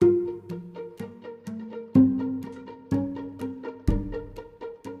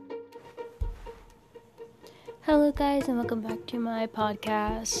Hello guys, and welcome back to my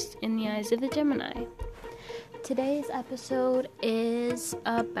podcast, In the Eyes of a Gemini. Today's episode is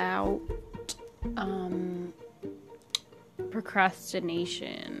about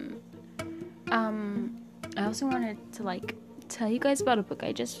procrastination. I also wanted to tell you guys about a book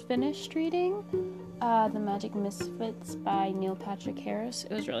I just finished reading, The Magic Misfits by Neil Patrick Harris.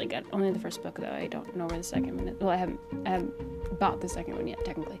 It was really good. Only the first book though. I don't know where the second one is. Well, I haven't bought the second one yet,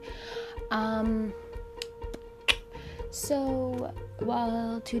 technically. So,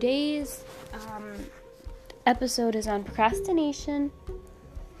 while today's episode is on procrastination,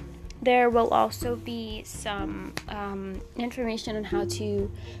 there will also be some information on how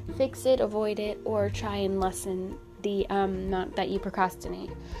to fix it, avoid it, or try and lessen the amount that you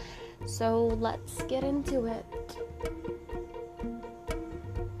procrastinate. So, let's get into it.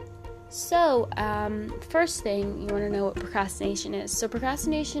 So, first thing, you want to know what procrastination is. So,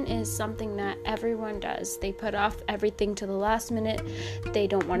 procrastination is something that everyone does. They put off everything to the last minute. They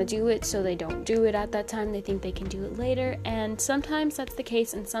don't want to do it, so they don't do it at that time. They think they can do it later. And sometimes that's the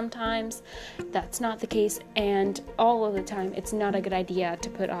case, and sometimes that's not the case. And all of the time, it's not a good idea to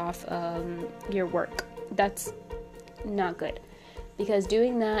put off your work. That's not good. Because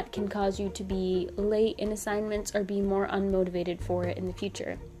doing that can cause you to be late in assignments or be more unmotivated for it in the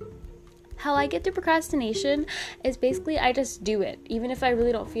future. How I get to procrastination is basically I just do it. Even if I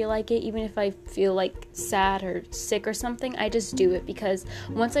really don't feel like it, even if I feel like sad or sick or something, I just do it because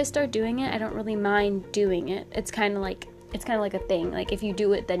once I start doing it, I don't really mind doing it. It's kind of like a thing. Like if you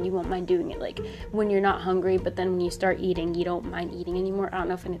do it, then you won't mind doing it. Like when you're not hungry, but then when you start eating, you don't mind eating anymore. I don't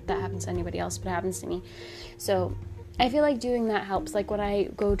know if that happens to anybody else, but it happens to me. So I feel like doing that helps. Like when I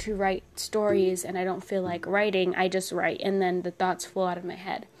go to write stories and I don't feel like writing, I just write and then the thoughts flow out of my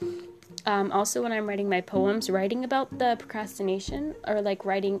head. Also, when I'm writing my poems, writing about the procrastination or like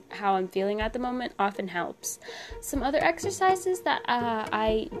writing how I'm feeling at the moment often helps. Some other exercises that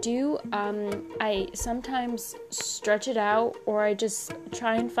I do, I sometimes stretch it out or I just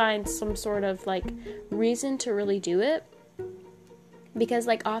try and find some sort of like reason to really do it. Because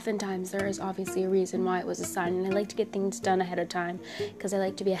like oftentimes there is obviously a reason why it was assigned, and I like to get things done ahead of time because I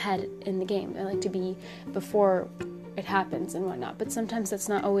like to be ahead in the game. I like to be before it happens and whatnot, but sometimes that's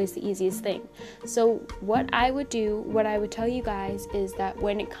not always the easiest thing. So what I would tell you guys is that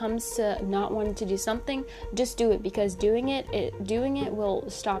when it comes to not wanting to do something, just do it, because doing it will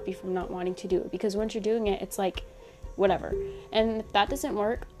stop you from not wanting to do it, because once you're doing it, it's like whatever. And if that doesn't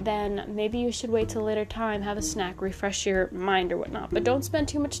work, then maybe you should wait till a later time, have a snack, refresh your mind or whatnot, but don't spend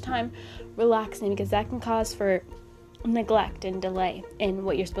too much time relaxing, because that can cause for neglect and delay in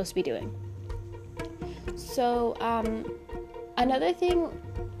what you're supposed to be doing. So, another thing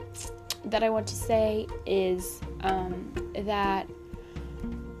that I want to say is that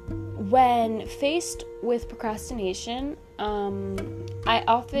when faced with procrastination, I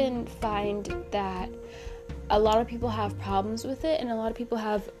often find that a lot of people have problems with it, and a lot of people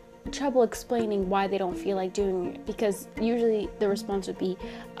have trouble explaining why they don't feel like doing it, because usually the response would be,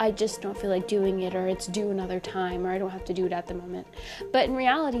 I just don't feel like doing it, or it's due another time, or I don't have to do it at the moment. But in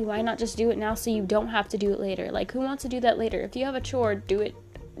reality, why not just do it now so you don't have to do it later? Like, who wants to do that later? If you have a chore, do it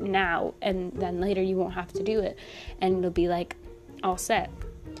now, and then later you won't have to do it, and it'll be like all set.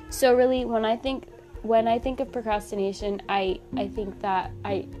 So really, when I think of procrastination, I think that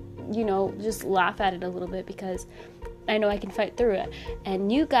I just laugh at it a little bit, because I know I can fight through it,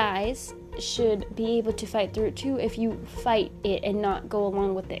 and you guys should be able to fight through it too if you fight it and not go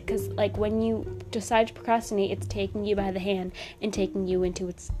along with it, because like when you decide to procrastinate, it's taking you by the hand and taking you into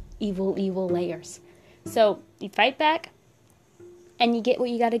its evil layers. So you fight back and you get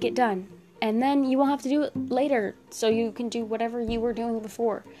what you got to get done, and then you won't have to do it later, so you can do whatever you were doing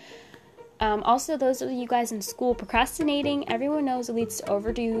before. Also, those of you guys in school, procrastinating, everyone knows it leads to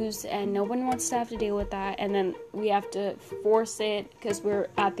overdues, and no one wants to have to deal with that, and then we have to force it because we're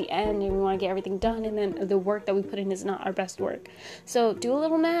at the end and we want to get everything done, and then the work that we put in is not our best work. So do a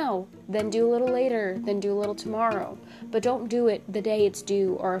little now, then do a little later, then do a little tomorrow, but don't do it the day it's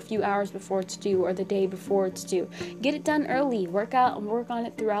due, or a few hours before it's due, or the day before it's due. Get it done early, work on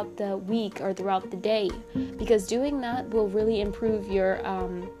it throughout the week or throughout the day, because doing that will really improve your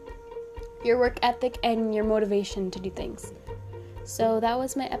work ethic and your motivation to do things. So that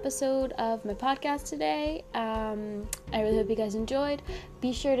was my episode of my podcast today. I really hope you guys enjoyed.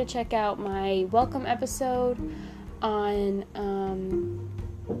 Be sure to check out my welcome episode on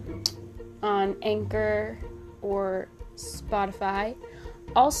Anchor or Spotify.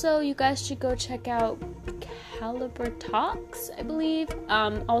 Also, you guys should go check out Caliber Talks, I believe.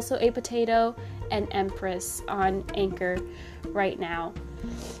 Also, A Potato and Empress on Anchor right now.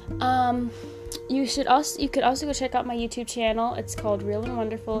 you could also go check out my YouTube channel. It's called Real and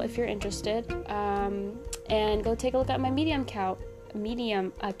Wonderful if you're interested. And go take a look at my Medium account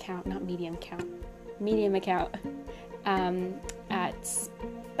at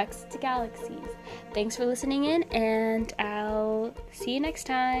Specs to Galaxies. Thanks for listening in, and I'll see you next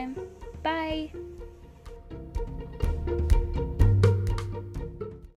time. Bye.